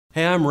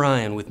Hey, I'm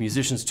Ryan with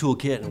Musician's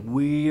Toolkit, and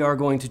we are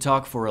going to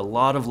talk for a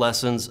lot of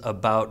lessons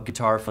about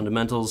guitar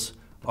fundamentals.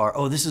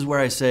 Oh, this is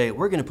where I say,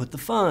 we're going to put the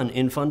fun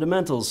in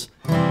fundamentals.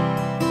 I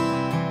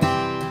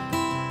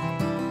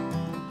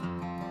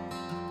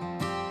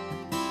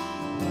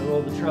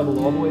roll the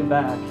treble all the way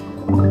back.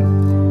 It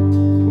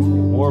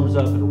warms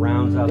up and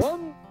rounds out.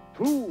 1,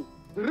 2,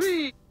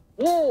 3,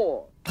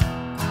 4.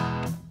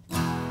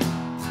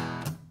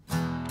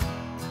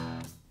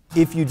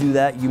 If you do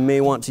that, you may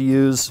want to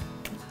use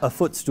a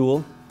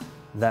footstool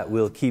that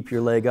will keep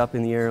your leg up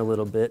in the air a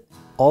little bit.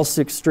 All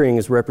 6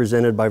 strings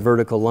represented by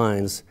vertical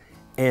lines,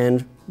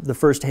 and the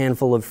first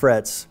handful of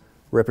frets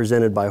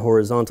represented by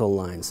horizontal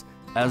lines.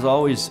 As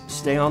always,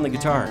 stay on the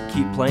guitar,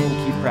 keep playing,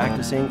 keep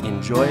practicing,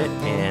 enjoy it,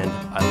 and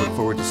I look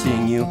forward to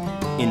seeing you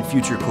in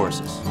future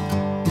courses.